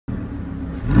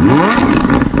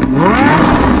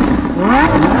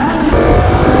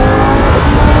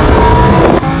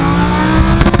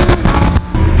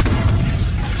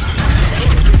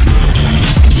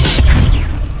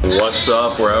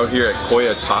We're out here at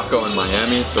Koya Taco in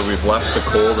Miami, so we've left the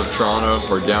cold of Toronto.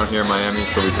 We're down here in Miami,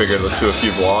 so we figured let's do a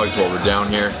few vlogs while we're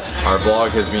down here. Our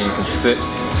vlog has been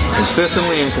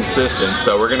consistently inconsistent,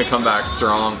 so we're gonna come back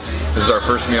strong. This is our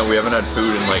first meal. We haven't had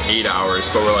food in like 8 hours,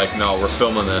 but we're like, no, we're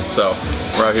filming this. So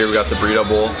we're out here, we got the burrito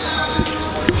bowl.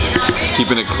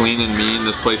 Keeping it clean and mean.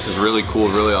 This place is really cool,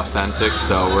 really authentic,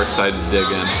 so we're excited to dig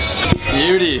in.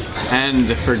 Beauty.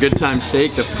 And for good time's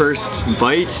sake, the first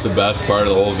bite. The best part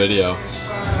of the whole video.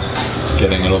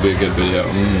 Kidding, it'll be a good video.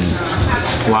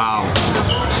 Wow.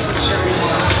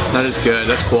 That is good,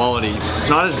 that's quality. It's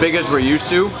not as big as we're used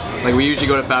to. Like we usually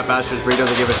go to Fat Bastards Burritos,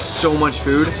 they give us so much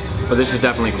food, but this is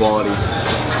definitely quality.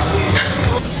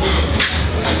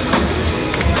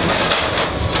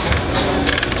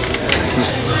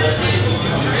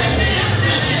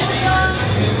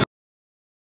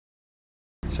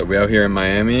 So we out here in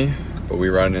Miami, but we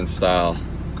ride it in style.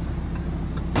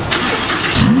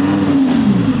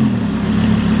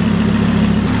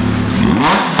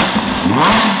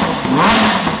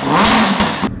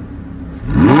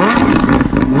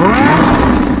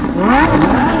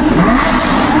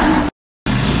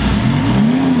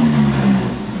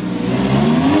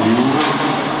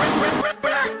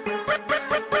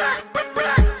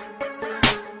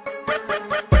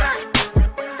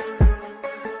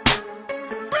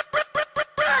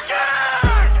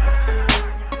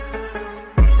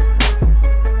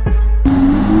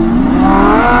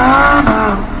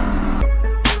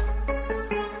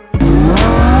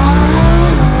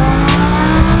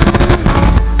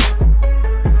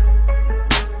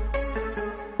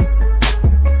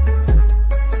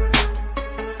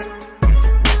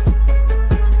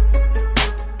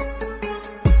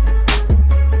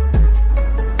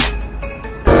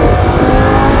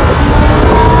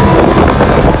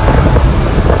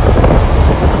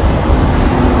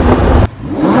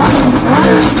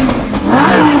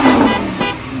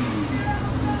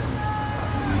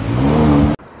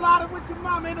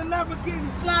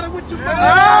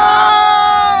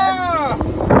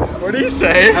 What do you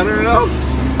say? I don't know.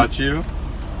 Got you.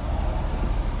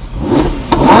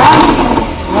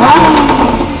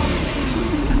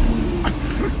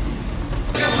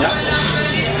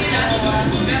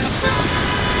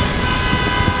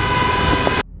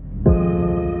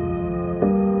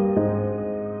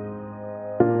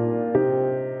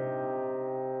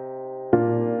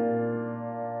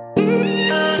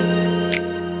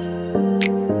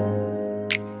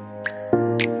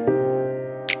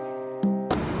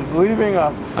 Leaving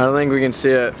us. I don't think we can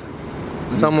see it.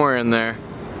 Somewhere in there.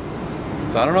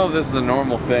 So I don't know if this is a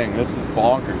normal thing. This is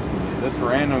bonkers. This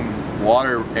random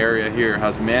water area here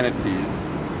has manatees,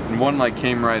 and one like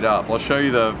came right up. I'll show you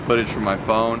the footage from my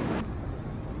phone.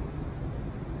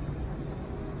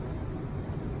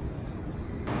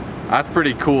 That's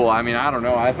pretty cool. I mean, I don't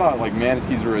know. I thought like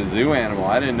manatees were a zoo animal.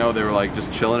 I didn't know they were like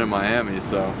just chilling in Miami,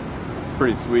 so it's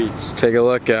pretty sweet. Just take a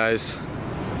look, guys.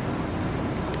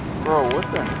 Bro,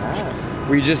 what the heck?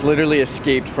 We just literally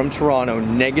escaped from Toronto,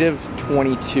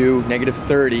 -22,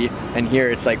 -30, and here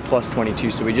it's like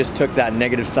 +22. So we just took that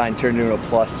negative sign, turned it into a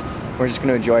plus. We're just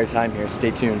gonna enjoy our time here.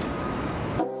 Stay tuned.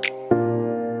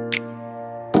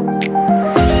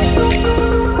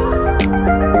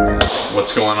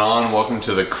 What's going on? Welcome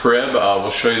to the crib. We'll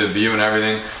show you the view and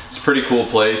everything. It's a pretty cool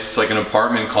place. It's like an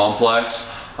apartment complex.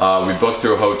 We booked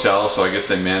through a hotel, so I guess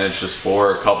they managed us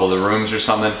for a couple of the rooms or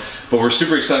something. But we're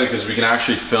super excited because we can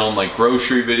actually film like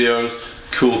grocery videos,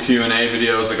 cool Q&A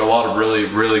videos, like a lot of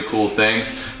really cool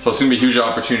things. So it's gonna be a huge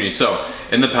opportunity. So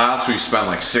in the past, we've spent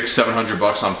like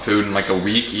 $600-700 on food in like a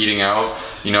week eating out.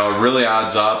 You know, it really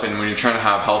adds up, and when you're trying to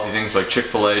have healthy things like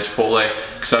Chick-fil-A, Chipotle,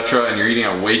 etc., and you're eating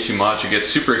out way too much, it gets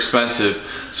super expensive.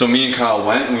 So me and Kyle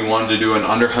went and we wanted to do an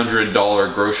under $100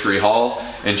 grocery haul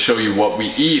and show you what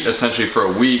we eat essentially for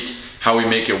a week, how we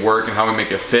make it work and how we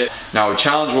make it fit. Now the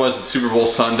challenge was it's Super Bowl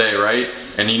Sunday, right?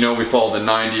 And you know we follow the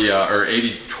 90 or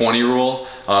 80-20 rule.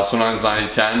 Sometimes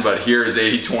 90-10, but here is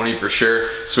 80-20 for sure.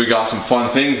 So we got some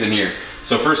fun things in here.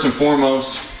 So first and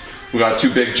foremost, we got 2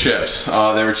 big chips.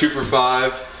 They were 2 for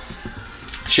 $5.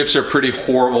 Chips are pretty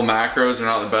horrible macros. They're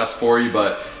not the best for you,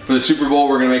 but for the Super Bowl,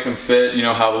 we're gonna make them fit. You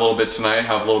know, have a little bit tonight,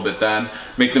 have a little bit then.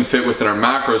 Make them fit within our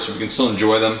macros so we can still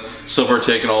enjoy them, still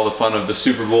partake in all the fun of the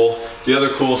Super Bowl. The other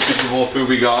cool Super Bowl food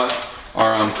we got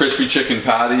are crispy chicken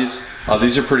patties.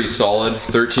 These are pretty solid,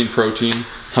 13 protein,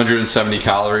 170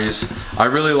 calories. I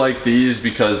really like these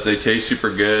because they taste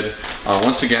super good.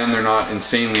 Once again, they're not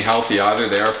insanely healthy either.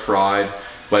 They are fried,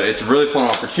 but it's a really fun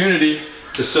opportunity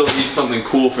to still eat something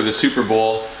cool for the Super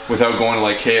Bowl without going to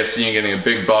like KFC and getting a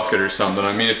big bucket or something.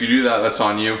 I mean, if you do that, that's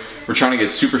on you. We're trying to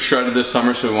get super shredded this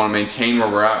summer, so we want to maintain where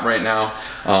we're at right now.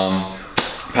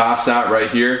 Past that right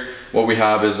here, what we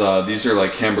have is these are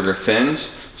like hamburger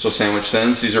thins, so sandwich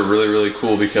thins. These are really, really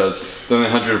cool because they're only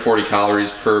 140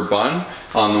 calories per bun.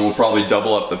 Then we'll probably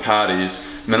double up the patties,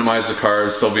 minimize the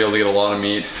carbs, still be able to get a lot of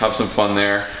meat, have some fun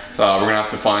there. We're gonna have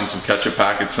to find some ketchup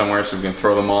packets somewhere so we can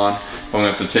throw them on. We're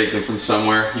gonna have to take them from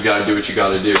somewhere. You gotta do what you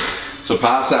gotta do. So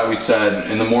past that, we said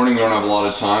in the morning we don't have a lot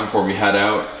of time before we head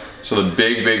out. So the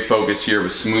big focus here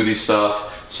was smoothie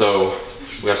stuff. So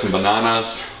we got some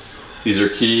bananas. These are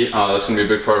key. That's gonna be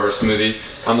a big part of our smoothie.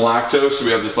 I'm lactose, so we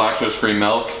have this lactose-free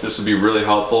milk. This will be really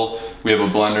helpful. We have a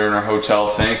blender in our hotel,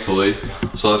 thankfully.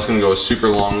 So that's gonna go a super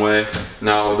long way.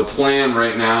 Now the plan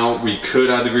right now, we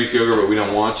could add the Greek yogurt, but we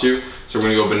don't want to. So we're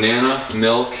gonna go banana,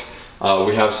 milk.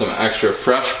 We have some extra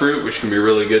fresh fruit, which can be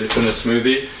really good to put in a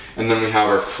smoothie. And then we have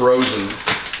our frozen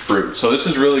fruit. So this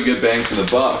is really good bang for the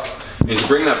buck. And to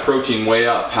bring that protein way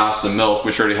up past the milk,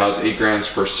 which already has 8 grams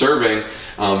per serving,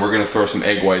 we're gonna throw some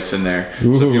egg whites in there.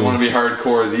 Ooh. So if you wanna be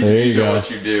hardcore, these are what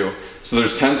you do. So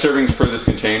there's 10 servings per this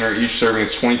container. Each serving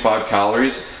is 25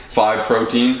 calories, 5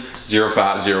 protein, 0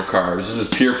 fat, 0 carbs. This is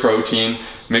pure protein.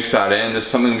 Mix that in. This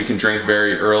is something we can drink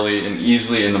very early and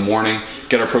easily in the morning,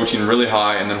 get our protein really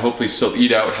high, and then hopefully still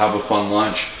eat out, have a fun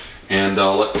lunch, and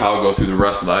let Kyle go through the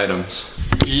rest of the items.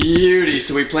 Beauty.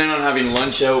 So we plan on having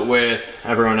lunch out with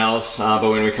everyone else, but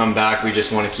when we come back, we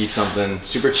just want to keep something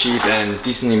super cheap and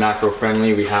decently macro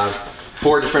friendly. We have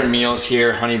 4 different meals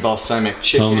here: honey balsamic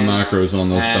chicken. Tell them the macros on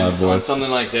those bad boys. On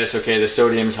something like this, okay, the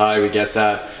sodium's high, we get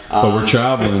that. But we're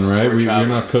traveling, right? You're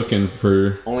not cooking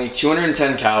for... Only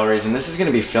 210 calories, and this is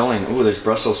gonna be filling. Ooh, there's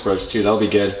Brussels sprouts too, that'll be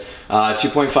good.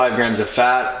 2.5 grams of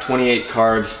fat, 28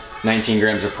 carbs, 19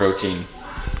 grams of protein.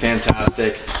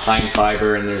 Fantastic, high in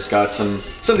fiber, and there's got some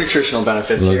nutritional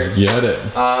benefits here. Let's get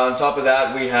it. On top of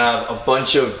that, we have a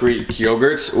bunch of Greek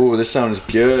yogurts. Ooh, this sounds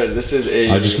good. This is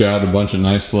I just got a bunch of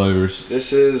nice flavors.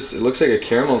 This is, it looks like a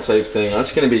caramel type thing.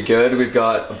 That's gonna be good. We've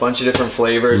got a bunch of different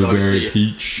flavors. Blueberry, obviously,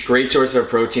 peach. Great source of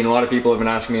protein. A lot of people have been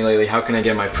asking me lately, how can I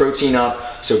get my protein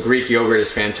up? So Greek yogurt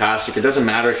is fantastic. It doesn't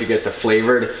matter if you get the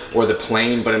flavored or the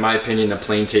plain, but in my opinion, the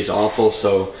plain tastes awful,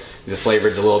 so the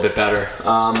flavored's a little bit better.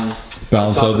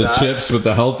 Balance out the chips with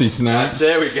the healthy snack. That's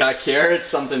it. We've got carrots,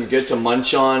 something good to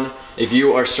munch on. If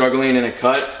you are struggling in a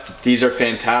cut, these are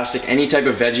fantastic. Any type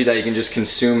of veggie that you can just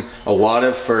consume a lot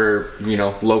of for, you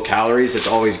know, low calories, it's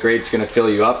always great. It's gonna fill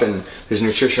you up and there's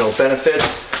nutritional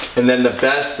benefits. And then the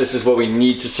best, this is what we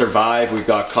need to survive. We've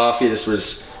got coffee. This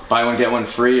was buy one, get one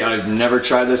free. I've never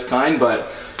tried this kind,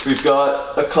 but we've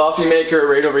got a coffee maker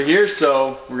right over here.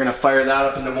 So we're gonna fire that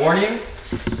up in the morning.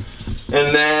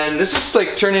 And then this is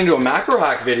like turned into a macro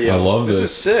hack video. I love this.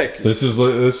 This is sick. This is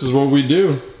what we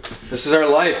do. This is our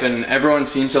life, and everyone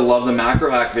seems to love the macro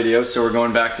hack videos, so we're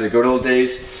going back to the good old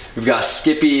days. We've got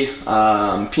Skippy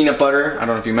peanut butter. I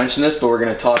don't know if you mentioned this, but we're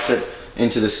gonna toss it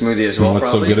into the smoothie as well. What's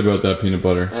so good about that peanut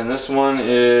butter? And this one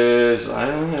is, I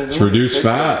don't know. It's reduced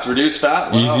fat. It's reduced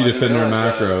fat. Wow, easy to fit in our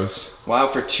macros. Wow,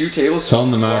 for 2 tablespoons. Tell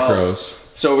them the macros.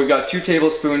 So we've got 2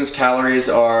 tablespoons. Calories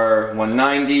are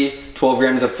 190, 12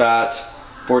 grams of fat,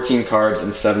 14 carbs,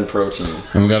 and 7 protein.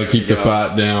 And we got to keep the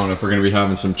fat down if we're going to be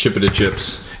having some chipita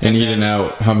chips and eating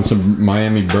out, having some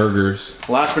Miami burgers.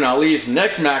 Last but not least,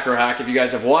 next macro hack. If you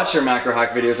guys have watched our macro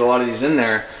hack videos, a lot of these in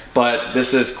there, but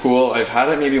this is cool. I've had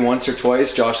it maybe once or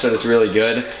twice. Josh said it's really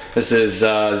good. This is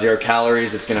 0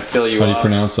 calories. It's going to fill you up. How do you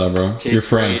pronounce that, bro? Tastes You're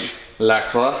French. Great. La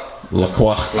Croix. La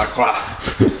Croix. La Croix.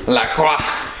 La Croix.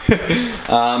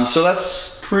 So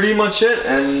that's pretty much it,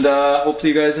 and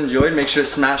hopefully you guys enjoyed. Make sure to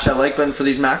smash that like button for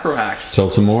these macro hacks. Till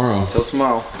tomorrow. Till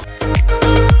tomorrow.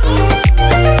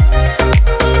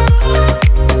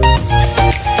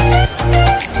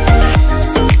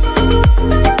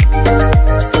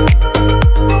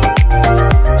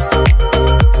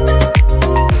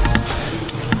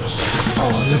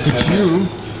 Oh, look at you.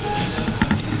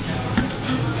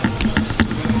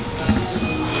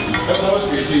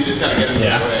 You just gotta get in the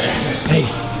way.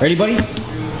 Hey, ready, buddy?